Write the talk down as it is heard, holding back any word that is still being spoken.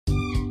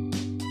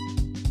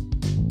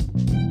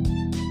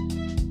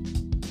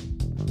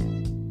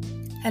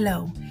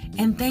Hello,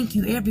 and thank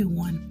you,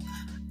 everyone.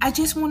 I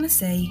just want to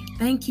say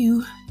thank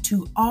you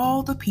to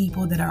all the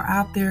people that are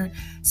out there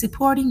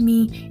supporting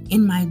me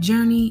in my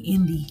journey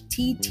in the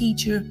Tea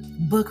Teacher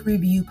Book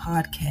Review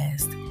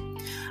Podcast.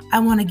 I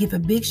want to give a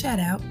big shout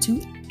out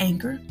to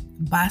Anchor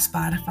by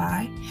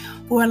Spotify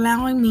for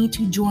allowing me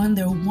to join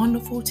their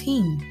wonderful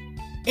team,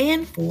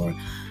 and for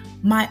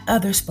my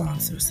other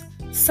sponsors,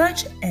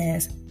 such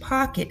as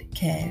Pocket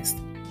Cast,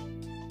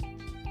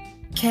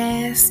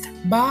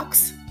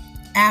 Castbox,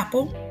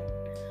 Apple,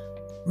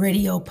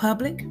 Radio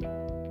Public,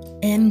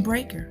 and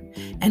Breaker,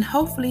 and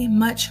hopefully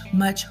much,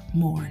 much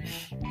more.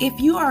 If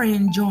you are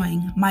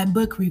enjoying my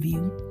book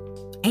review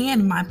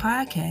and my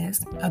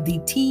podcast of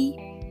the Tea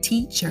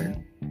Teacher,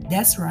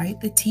 that's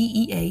right, the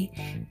TEA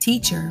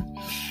Teacher,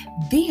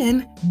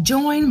 then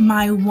join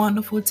my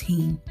wonderful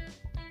team.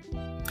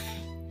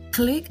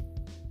 Click,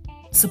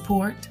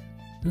 support,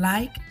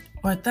 like,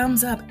 or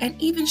thumbs up, and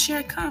even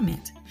share a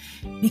comment.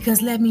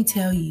 Because let me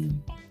tell you,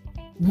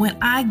 when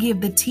I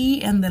give the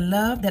tea and the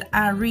love that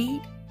I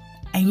read,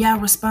 and y'all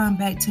respond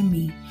back to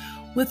me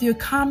with your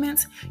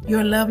comments,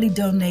 your lovely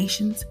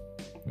donations,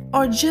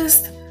 or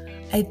just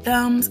a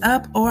thumbs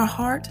up or a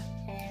heart,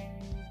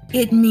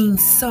 it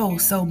means so,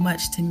 so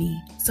much to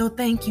me. So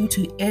thank you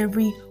to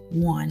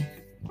everyone.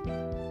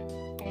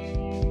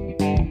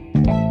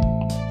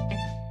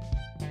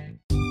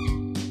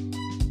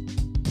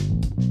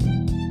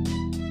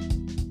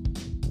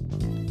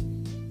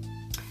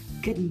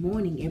 Good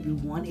morning,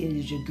 everyone. It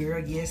is your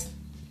girl, yes,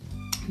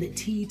 the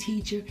Tea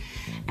Teacher,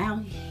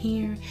 out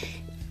here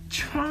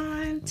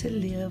trying to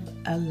live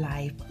a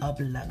life of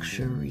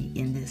luxury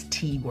in this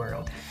tea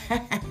world.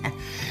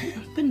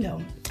 But no,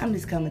 I'm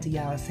just coming to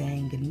y'all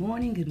saying good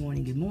morning, good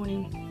morning, good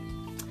morning.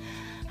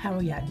 How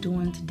are y'all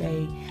doing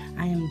today?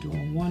 I am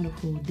doing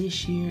wonderful.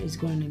 This year is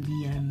going to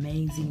be an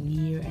amazing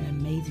year, an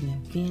amazing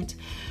event.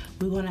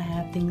 We're going to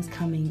have things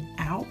coming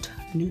out,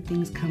 new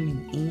things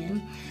coming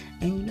in,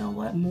 and you know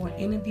what? More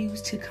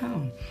interviews to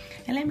come.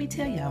 And let me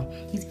tell y'all,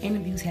 these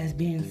interviews has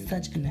been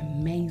such an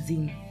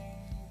amazing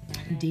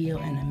deal,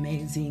 an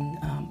amazing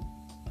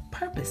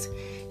purpose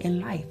in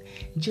life,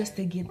 just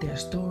to get their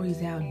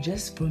stories out,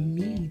 just for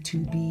me to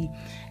be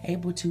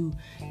able to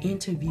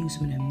interview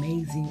some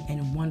amazing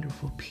and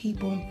wonderful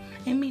people,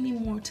 and many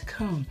more to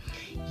come.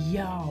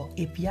 Y'all,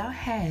 if y'all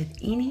had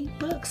any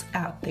books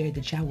out there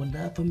that y'all would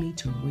love for me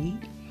to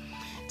read,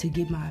 to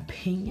give my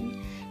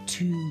opinion,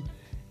 to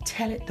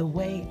tell it the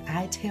way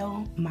I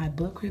tell my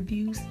book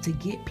reviews, to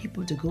get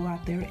people to go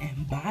out there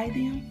and buy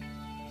them,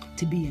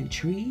 to be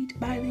intrigued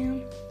by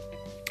them,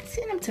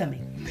 send them to me.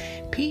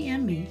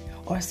 PM me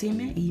or send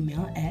me an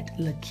email at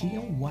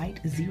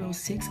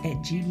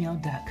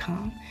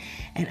lakiawhite06@gmail.com,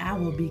 and I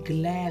will be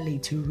gladly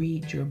to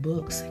read your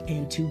books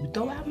and to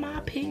throw out my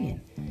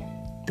opinion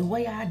the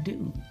way I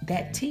do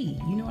that tea.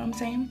 You know what I'm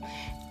saying?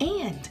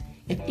 And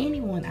if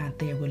anyone out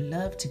there would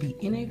love to be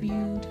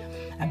interviewed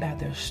about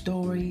their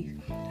story,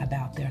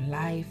 about their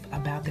life,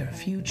 about their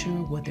future,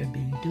 what they've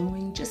been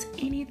doing, just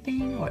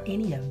anything or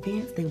any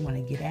events they want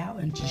to get out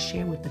and just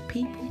share with the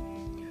people,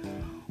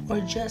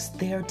 or just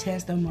their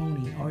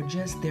testimony, or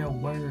just their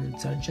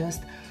words, or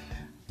just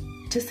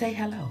to say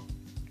hello.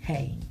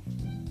 Hey,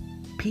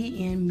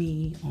 PM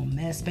me on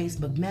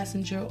Facebook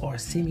Messenger or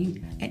send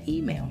me an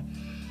email.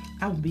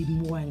 I would be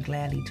more than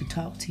gladly to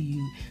talk to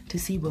you to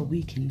see what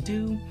we can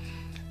do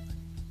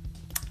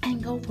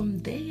and go from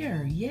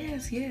there.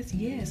 Yes.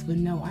 But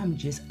no, I'm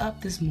just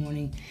up this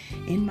morning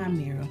in my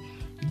mirror,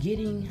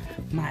 getting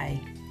my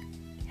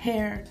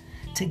hair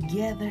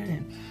together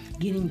and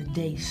getting the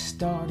day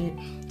started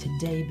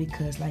today,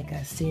 because like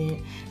I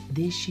said,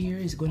 this year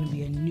is going to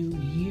be a new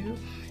year.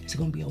 It's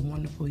going to be a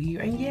wonderful year.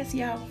 And yes,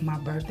 y'all, my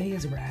birthday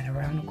is right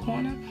around the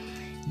corner.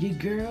 Your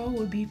girl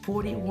will be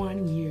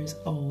 41 years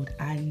old.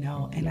 I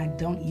know, and I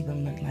don't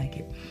even look like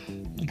it.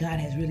 God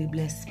has really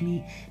blessed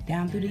me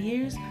down through the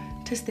years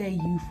to stay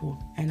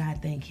youthful, and I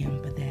thank him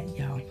for that,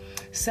 y'all.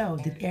 So,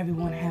 did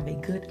everyone have a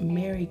good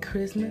Merry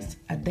Christmas,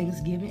 a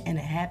Thanksgiving, and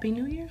a Happy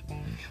New Year?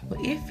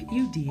 Well, if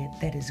you did,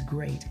 that is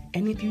great.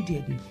 And if you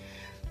didn't,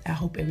 I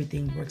hope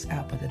everything works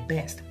out for the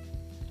best.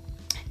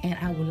 And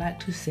I would like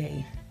to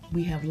say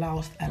we have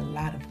lost a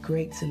lot of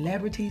great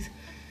celebrities,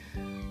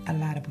 a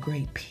lot of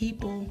great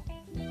people,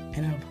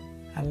 and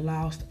I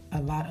lost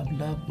a lot of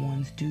loved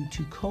ones due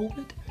to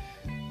COVID,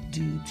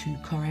 due to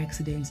car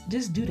accidents,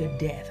 just due to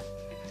death.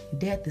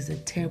 Death is a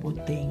terrible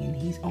thing, and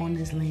he's on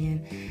this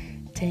land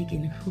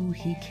taking who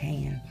he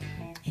can.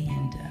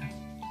 And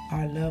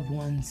our loved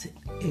ones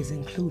is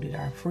included,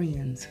 our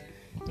friends,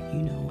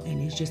 you know,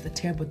 and it's just a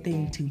terrible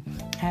thing to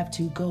have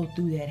to go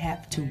through that,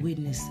 have to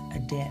witness a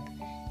death.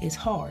 It's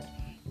hard.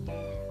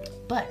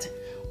 But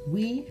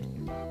we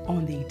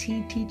on the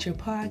Tea Teacher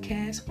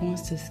podcast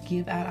wants to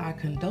give out our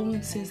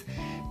condolences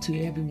to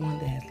everyone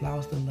that has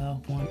lost a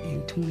loved one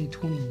in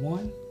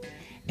 2021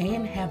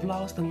 and have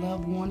lost a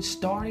loved one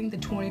starting the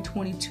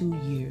 2022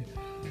 year.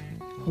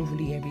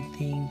 Hopefully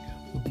everything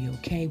will be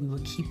okay. We will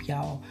keep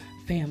y'all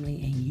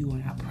family and you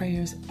in our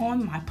prayers.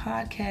 On my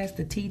podcast,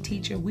 The Tea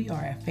Teacher, we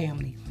are a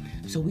family.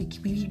 So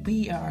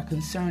we are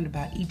concerned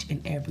about each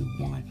and every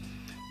one.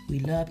 We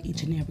love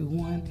each and every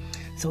one.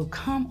 So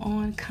come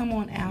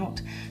on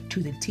out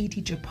to the Tea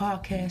Teacher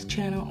Podcast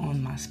channel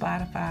on my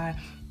Spotify,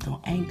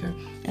 on Anchor,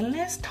 and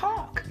let's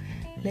talk.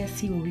 Let's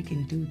see what we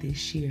can do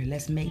this year.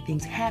 Let's make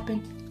things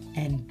happen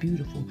and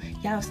beautiful.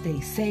 Y'all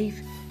stay safe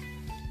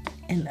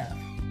and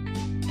love.